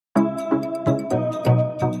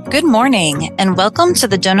Good morning, and welcome to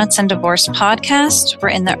the Donuts and Divorce podcast,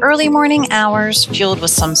 where in the early morning hours, fueled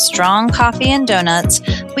with some strong coffee and donuts,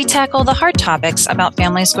 we tackle the hard topics about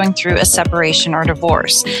families going through a separation or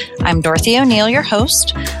divorce. I'm Dorothy O'Neill, your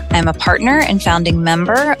host. I'm a partner and founding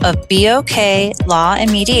member of BOK Law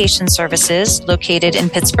and Mediation Services, located in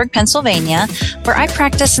Pittsburgh, Pennsylvania, where I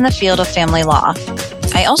practice in the field of family law.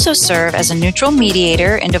 I also serve as a neutral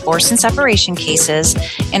mediator in divorce and separation cases,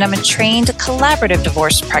 and I'm a trained collaborative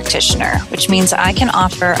divorce practitioner, which means I can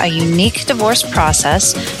offer a unique divorce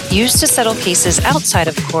process used to settle cases outside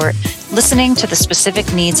of court, listening to the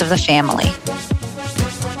specific needs of the family.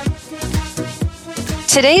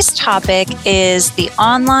 Today's topic is the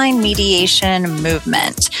online mediation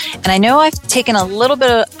movement. And I know I've taken a little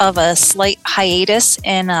bit of a slight hiatus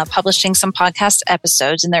in publishing some podcast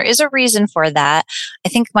episodes, and there is a reason for that. I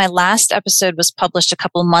think my last episode was published a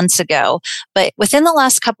couple months ago, but within the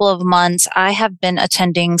last couple of months, I have been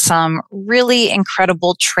attending some really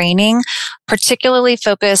incredible training, particularly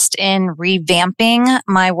focused in revamping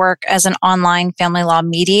my work as an online family law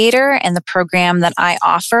mediator and the program that I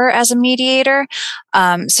offer as a mediator.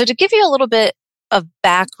 So to give you a little bit of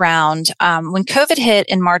background, when COVID hit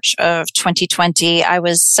in March of 2020, I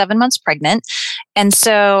was 7 months pregnant. And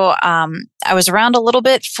so I was around a little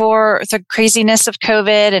bit for the craziness of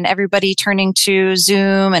COVID and everybody turning to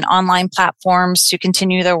Zoom and online platforms to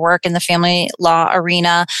continue their work in the family law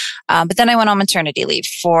arena. But then I went on maternity leave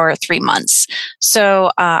for 3 months.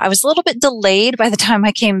 So I was a little bit delayed by the time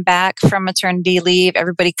I came back from maternity leave.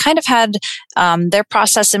 Everybody kind of had their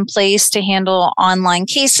process in place to handle online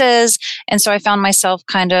cases. And so I found myself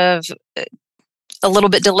kind of a little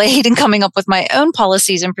bit delayed in coming up with my own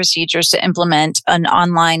policies and procedures to implement an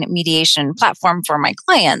online mediation platform for my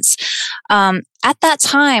clients. At that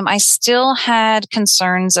time, I still had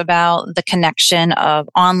concerns about the connection of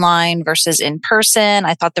online versus in person.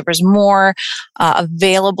 I thought there was more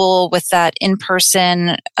available with that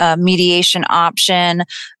in-person mediation option,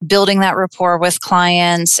 building that rapport with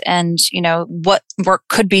clients, and what work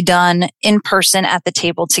could be done in person at the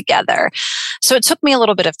table together. So it took me a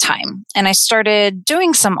little bit of time, and I started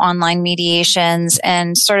doing some online mediations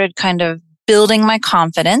and started kind of building my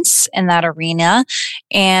confidence in that arena.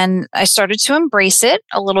 And I started to embrace it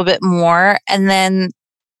a little bit more. And then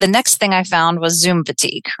the next thing I found was Zoom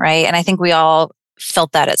fatigue, right? And I think we all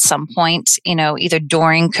felt that at some point, either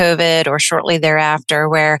during COVID or shortly thereafter,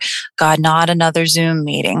 where, God, not another Zoom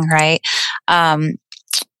meeting, right?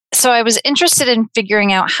 So I was interested in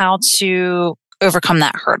figuring out how to overcome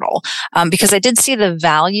that hurdle, because I did see the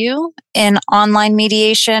value in online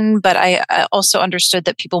mediation, but I also understood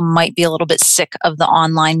that people might be a little bit sick of the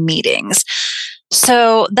online meetings.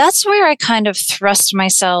 So that's where I kind of thrust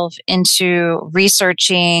myself into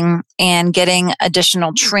researching and getting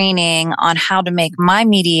additional training on how to make my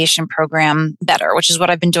mediation program better, which is what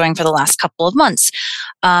I've been doing for the last couple of months.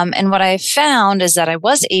 And what I found is that I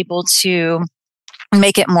was able to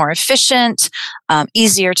make it more efficient,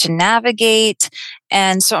 easier to navigate.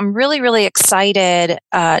 And so I'm really, really excited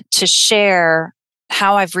to share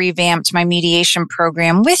how I've revamped my mediation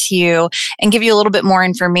program with you and give you a little bit more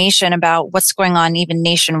information about what's going on even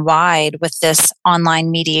nationwide with this online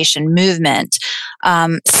mediation movement.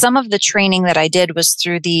 Some of the training that I did was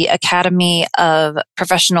through the Academy of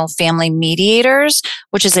Professional Family Mediators,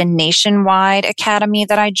 which is a nationwide academy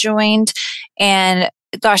that I joined. And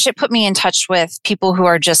gosh, it put me in touch with people who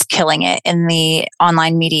are just killing it in the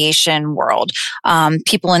online mediation world.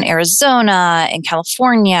 People in Arizona and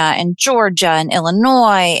California and Georgia and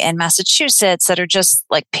Illinois and Massachusetts that are just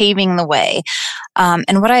like paving the way.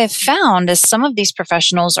 And what I have found is some of these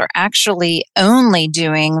professionals are actually only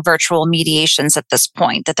doing virtual mediations at this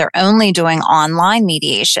point, that they're only doing online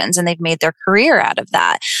mediations, and they've made their career out of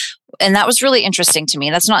that. And that was really interesting to me.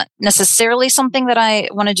 That's not necessarily something that I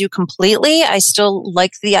want to do completely. I still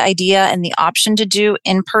like the idea and the option to do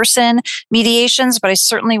in-person mediations, but I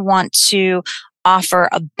certainly want to offer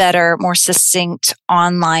a better, more succinct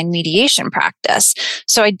online mediation practice.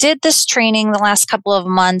 So I did this training the last couple of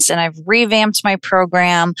months, and I've revamped my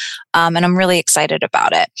program, and I'm really excited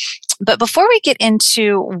about it. But before we get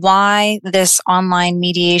into why this online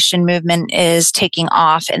mediation movement is taking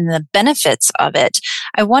off and the benefits of it,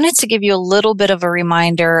 I wanted to give you a little bit of a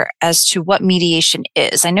reminder as to what mediation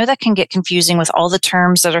is. I know that can get confusing with all the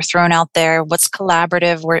terms that are thrown out there. What's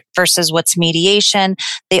collaborative versus what's mediation?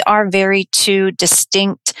 They are very two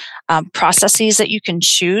distinct processes that you can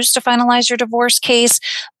choose to finalize your divorce case,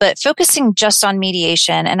 but focusing just on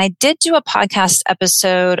mediation. And I did do a podcast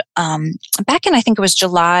episode back in, I think it was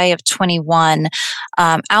July of 21,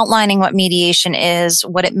 outlining what mediation is,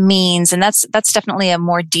 what it means. And that's definitely a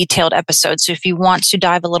more detailed episode. So if you want to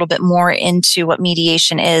dive a little bit more into what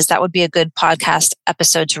mediation is, that would be a good podcast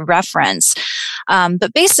episode to reference.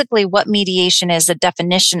 But basically what mediation is, the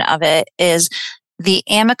definition of it is the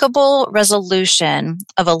amicable resolution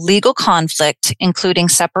of a legal conflict, including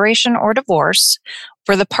separation or divorce,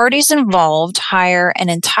 where the parties involved hire an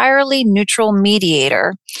entirely neutral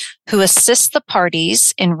mediator who assists the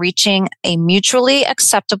parties in reaching a mutually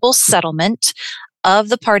acceptable settlement of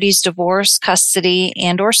the parties' divorce, custody,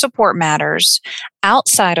 and or support matters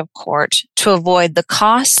outside of court to avoid the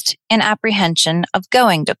cost and apprehension of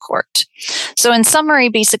going to court. So in summary,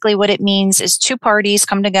 basically what it means is two parties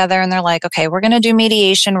come together and they're like, okay, we're going to do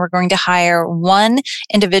mediation. We're going to hire one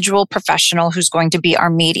individual professional who's going to be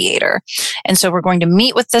our mediator. And so we're going to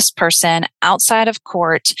meet with this person outside of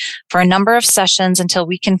court for a number of sessions until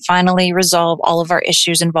we can finally resolve all of our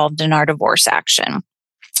issues involved in our divorce action.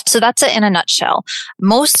 So that's it in a nutshell.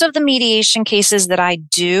 Most of the mediation cases that I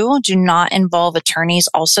do not involve attorneys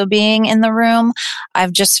also being in the room.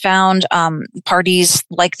 I've just found parties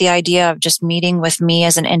like the idea of just meeting with me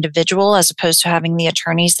as an individual as opposed to having the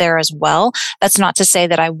attorneys there as well. That's not to say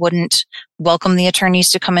that I wouldn't welcome the attorneys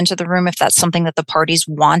to come into the room if that's something that the parties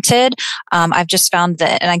wanted. I've just found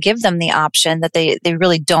that, and I give them the option that they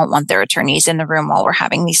really don't want their attorneys in the room while we're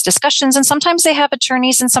having these discussions. And sometimes they have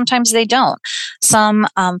attorneys and sometimes they don't. Some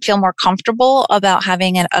feel more comfortable about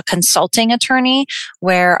having a consulting attorney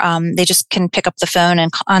where they just can pick up the phone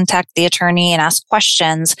and contact the attorney and ask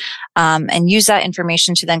questions and use that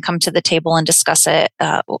information to then come to the table and discuss it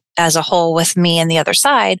as a whole with me and the other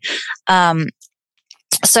side.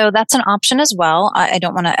 So that's an option as well. I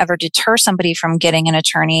don't want to ever deter somebody from getting an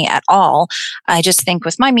attorney at all. I just think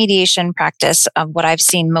with my mediation practice, what I've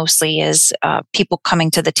seen mostly is people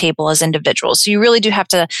coming to the table as individuals. So you really do have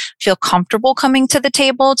to feel comfortable coming to the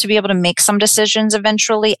table to be able to make some decisions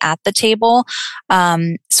eventually at the table.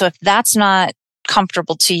 So if that's not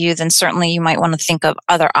comfortable to you, then certainly you might want to think of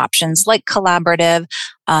other options like collaborative,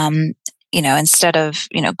 instead of,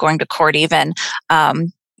 going to court even.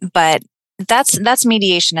 But that's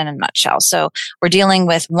mediation in a nutshell. So we're dealing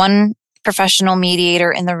with one professional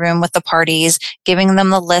mediator in the room with the parties, giving them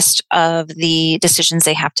the list of the decisions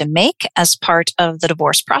they have to make as part of the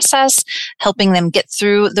divorce process, helping them get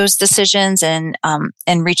through those decisions and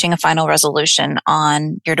reaching a final resolution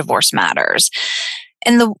on your divorce matters.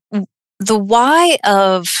 And the why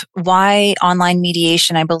online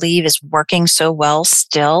mediation, I believe, is working so well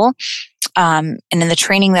still. And in the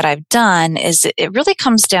training that I've done is it really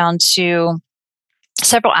comes down to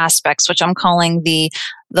several aspects, which I'm calling the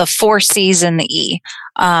 4 C's and the E.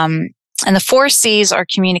 And the 4 C's are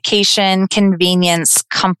communication, convenience,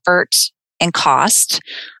 comfort, and cost.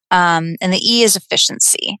 And the E is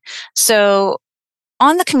efficiency. So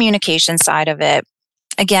on the communication side of it,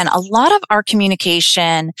 again, a lot of our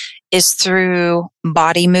communication is through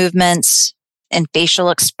body movements and facial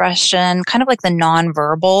expression, kind of like the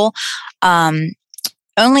nonverbal.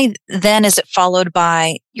 Only then is it followed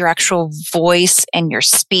by your actual voice and your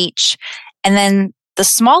speech. And then the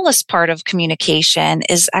smallest part of communication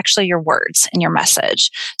is actually your words and your message.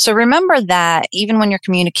 So remember that even when you're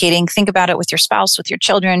communicating, think about it with your spouse, with your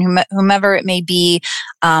children, whomever it may be.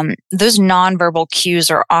 Those nonverbal cues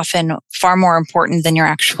are often far more important than your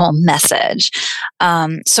actual message.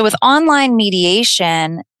 So with online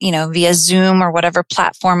mediation, via Zoom or whatever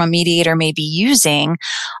platform a mediator may be using,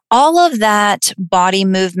 all of that body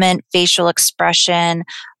movement, facial expression,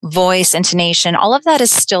 voice, intonation, all of that is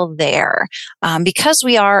still there. Because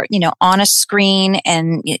we are, on a screen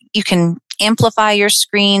and you can amplify your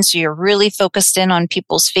screen so you're really focused in on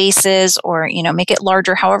people's faces or, make it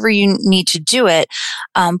larger, however you need to do it.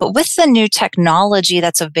 But with the new technology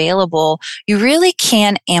that's available, you really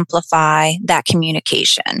can amplify that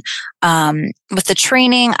communication. With the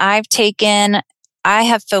training I've taken, I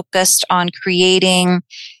have focused on creating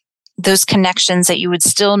those connections that you would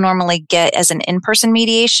still normally get as an in-person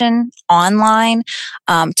mediation online,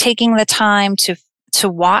 taking the time to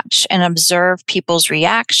watch and observe people's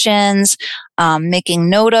reactions, making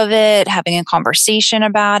note of it, having a conversation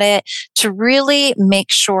about it, to really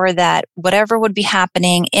make sure that whatever would be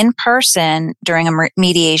happening in person during a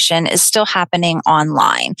mediation is still happening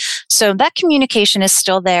online. So that communication is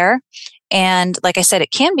still there. And like I said,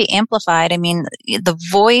 it can be amplified. I mean, the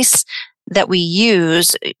voice that we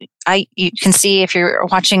use, you can see if you're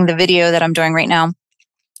watching the video that I'm doing right now,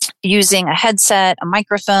 using a headset, a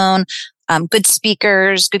microphone, good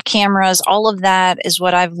speakers, good cameras, all of that is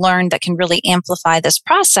what I've learned that can really amplify this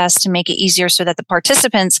process to make it easier so that the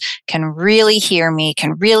participants can really hear me,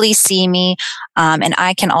 can really see me, and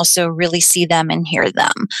I can also really see them and hear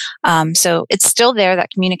them. So it's still there.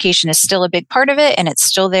 That communication is still a big part of it, and it's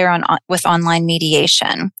still there with online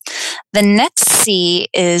mediation. The next C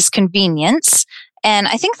is convenience. And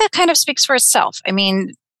I think that kind of speaks for itself. I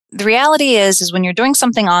mean, the reality is when you're doing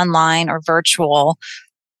something online or virtual,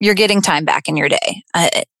 you're getting time back in your day.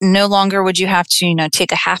 No longer would you have to,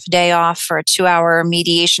 take a half day off for a 2-hour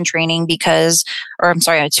mediation training a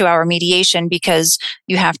 2-hour mediation because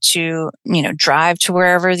you have to, drive to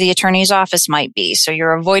wherever the attorney's office might be. So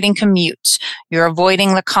you're avoiding commute. You're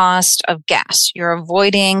avoiding the cost of gas. You're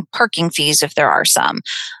avoiding parking fees if there are some.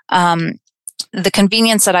 The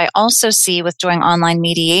convenience that I also see with doing online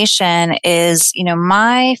mediation is,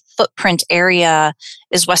 my footprint area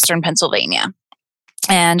is Western Pennsylvania.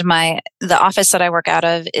 And the office that I work out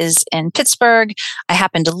of is in Pittsburgh. I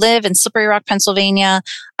happen to live in Slippery Rock, Pennsylvania.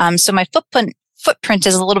 So my footprint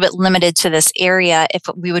is a little bit limited to this area if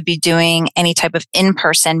we would be doing any type of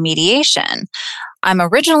in-person mediation. I'm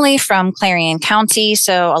originally from Clarion County,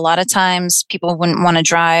 so a lot of times people wouldn't want to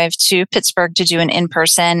drive to Pittsburgh to do an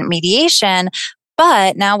in-person mediation.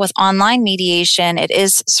 But now with online mediation, it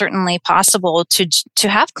is certainly possible to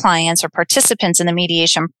have clients or participants in the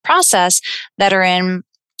mediation process that are in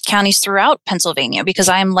counties throughout Pennsylvania because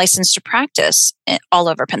I am licensed to practice all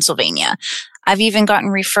over Pennsylvania. I've even gotten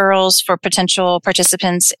referrals for potential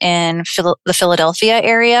participants in the Philadelphia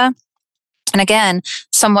area. And again,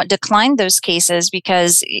 somewhat declined those cases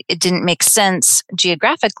because it didn't make sense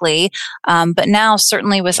geographically. But now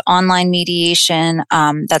certainly with online mediation,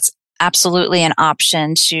 that's absolutely an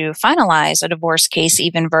option to finalize a divorce case,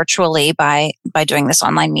 even virtually by doing this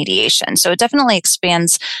online mediation. So it definitely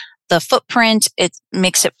expands the footprint. It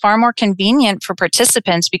makes it far more convenient for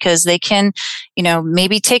participants because they can,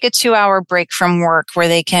 maybe take a 2-hour break from work where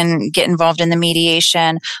they can get involved in the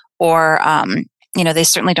mediation or, they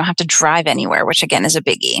certainly don't have to drive anywhere, which again is a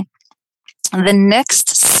biggie. The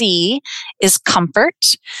next C is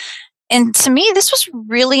comfort. And to me, this was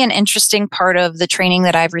really an interesting part of the training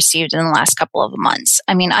that I've received in the last couple of months.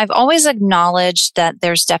 I mean, I've always acknowledged that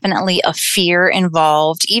there's definitely a fear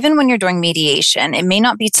involved, even when you're doing mediation. It may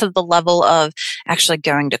not be to the level of actually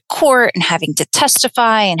going to court and having to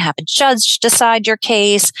testify and have a judge decide your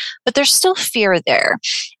case, but there's still fear there.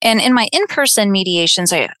 And in my in-person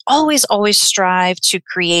mediations, I always strive to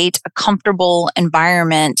create a comfortable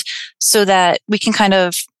environment so that we can kind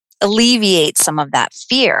of alleviate some of that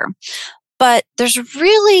fear. But there's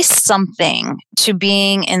really something to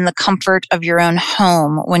being in the comfort of your own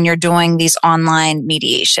home when you're doing these online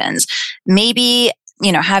mediations. Maybe,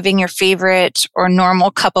 having your favorite or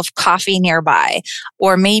normal cup of coffee nearby,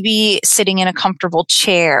 or maybe sitting in a comfortable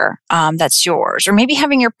chair that's yours, or maybe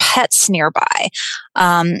having your pets nearby.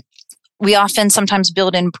 We often sometimes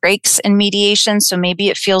build in breaks in mediation. So maybe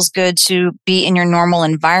it feels good to be in your normal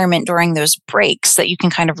environment during those breaks that you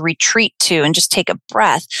can kind of retreat to and just take a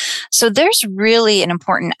breath. So there's really an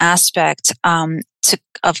important aspect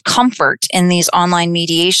of comfort in these online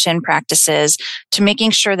mediation practices to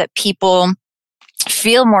making sure that people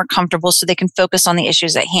feel more comfortable so they can focus on the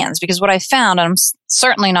issues at hand. Because what I found, and I'm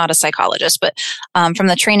certainly not a psychologist, but from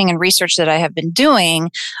the training and research that I have been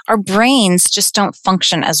doing, our brains just don't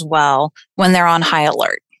function as well when they're on high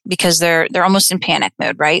alert because they're almost in panic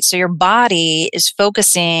mode, right? So your body is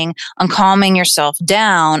focusing on calming yourself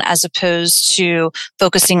down as opposed to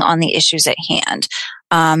focusing on the issues at hand.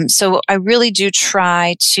 So I really do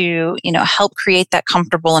try to, help create that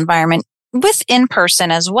comfortable environment with in-person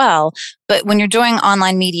as well. But when you're doing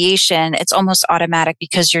online mediation, it's almost automatic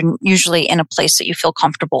because you're usually in a place that you feel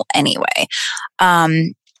comfortable anyway.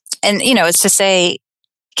 It's to say,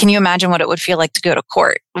 can you imagine what it would feel like to go to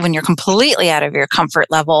court when you're completely out of your comfort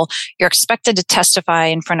level? You're expected to testify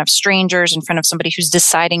in front of strangers, in front of somebody who's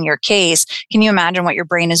deciding your case. Can you imagine what your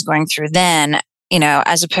brain is going through then,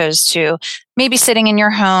 as opposed to maybe sitting in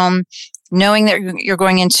your home, knowing that you're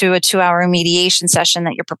going into a 2-hour mediation session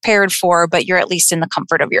that you're prepared for, but you're at least in the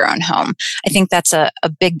comfort of your own home. I think that's a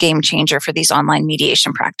big game changer for these online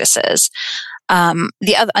mediation practices.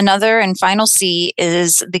 Another and final C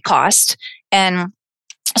is the cost. And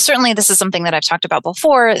certainly this is something that I've talked about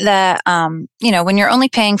before, that, when you're only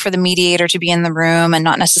paying for the mediator to be in the room and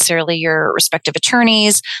not necessarily your respective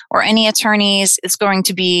attorneys or any attorneys, it's going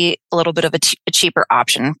to be a little bit of a cheaper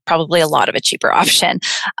option, probably a lot of a cheaper option,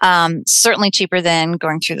 certainly cheaper than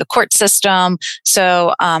going through the court system.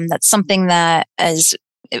 So that's something that is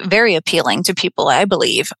very appealing to people, I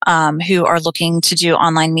believe, who are looking to do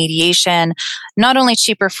online mediation. Not only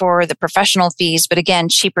cheaper for the professional fees, but again,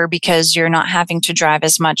 cheaper because you're not having to drive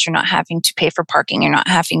as much. You're not having to pay for parking. You're not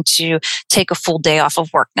having to take a full day off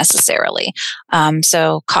of work necessarily.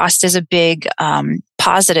 So cost is a big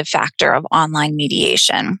positive factor of online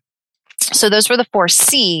mediation. So those were the 4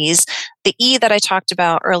 C's. The E that I talked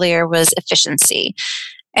about earlier was efficiency.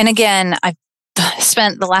 And again, I've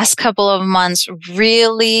spent the last couple of months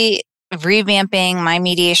really revamping my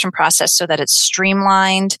mediation process so that it's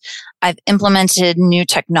streamlined. I've implemented new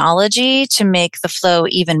technology to make the flow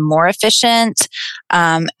even more efficient.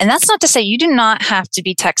 And that's not to say you do not have to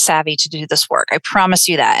be tech savvy to do this work. I promise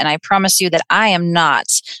you that. And I promise you that I am not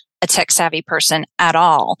a tech savvy person at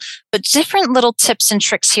all. But different little tips and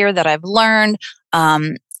tricks here that I've learned,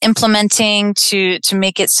 implementing to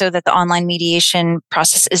make it so that the online mediation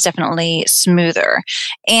process is definitely smoother,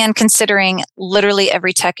 and considering literally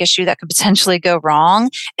every tech issue that could potentially go wrong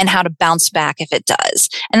and how to bounce back if it does.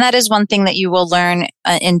 And that is one thing that you will learn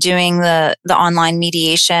in doing the online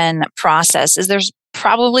mediation process is there's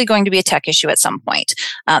probably going to be a tech issue at some point.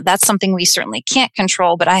 That's something we certainly can't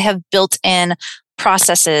control, but I have built in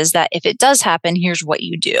processes that if it does happen, here's what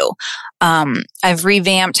you do. I've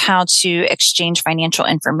revamped how to exchange financial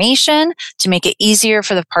information to make it easier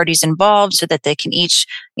for the parties involved so that they can each,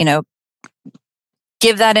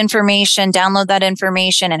 give that information, download that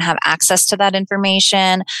information, and have access to that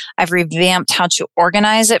information. I've revamped how to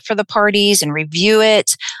organize it for the parties and review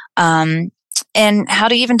it. And how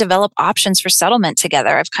to even develop options for settlement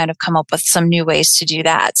together. I've kind of come up with some new ways to do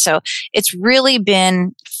that. So it's really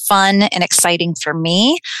been fun and exciting for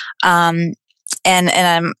me. And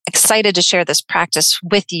I'm excited to share this practice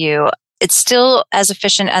with you. It's still as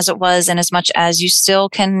efficient as it was, and as much as you still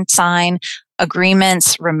can sign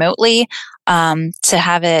agreements remotely to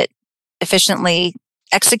have it efficiently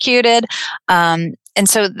executed. And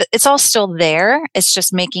so it's all still there. It's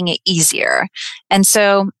just making it easier. And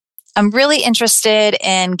so I'm really interested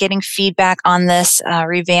in getting feedback on this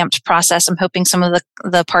revamped process. I'm hoping some of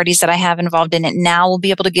the parties that I have involved in it now will be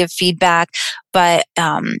able to give feedback, but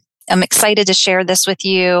I'm excited to share this with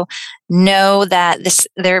you. Know that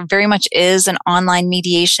there very much is an online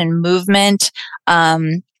mediation movement.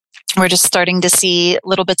 We're just starting to see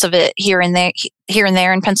little bits of it here and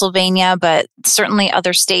there in Pennsylvania, but certainly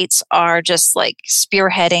other states are just like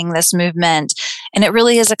spearheading this movement. And it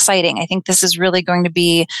really is exciting. I think this is really going to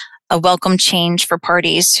be a welcome change for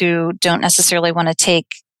parties who don't necessarily want to take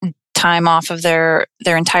time off of their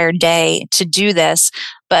entire day to do this,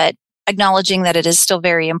 but acknowledging that it is still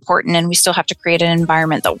very important and we still have to create an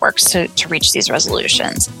environment that works to reach these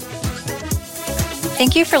resolutions.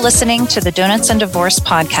 Thank you for listening to the Donuts and Divorce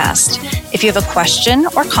podcast. If you have a question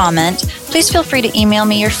or comment, please feel free to email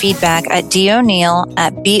me your feedback at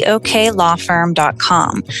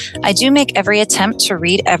doneal@boklawfirm.com. I do make every attempt to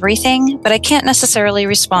read everything, but I can't necessarily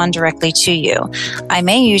respond directly to you. I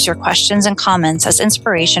may use your questions and comments as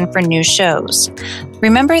inspiration for new shows.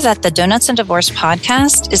 Remember that the Donuts and Divorce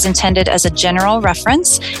podcast is intended as a general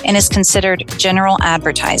reference and is considered general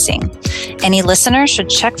advertising. Any listener should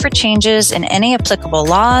check for changes in any applicable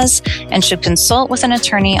laws and should consult with an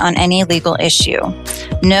attorney on any legal issue.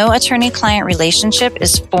 No attorney-client relationship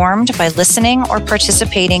is formed by listening or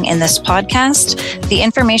participating in this podcast. The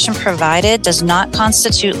information provided does not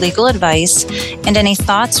constitute legal advice, and any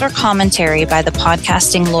thoughts or commentary by the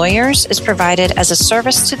podcasting lawyers is provided as a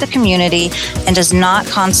service to the community and does not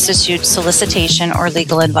constitute solicitation or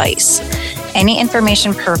legal advice. Any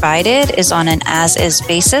information provided is on an as-is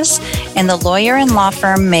basis, and the lawyer and law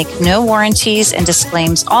firm make no warranties and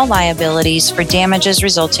disclaims all liabilities for damages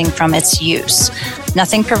resulting from its use.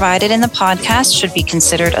 Nothing provided in the podcast should be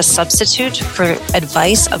considered a substitute for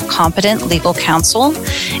advice of competent legal counsel,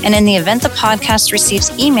 and in the event the podcast receives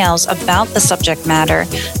emails about the subject matter,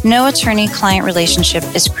 no attorney-client relationship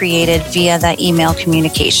is created via that email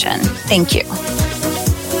communication. Thank you.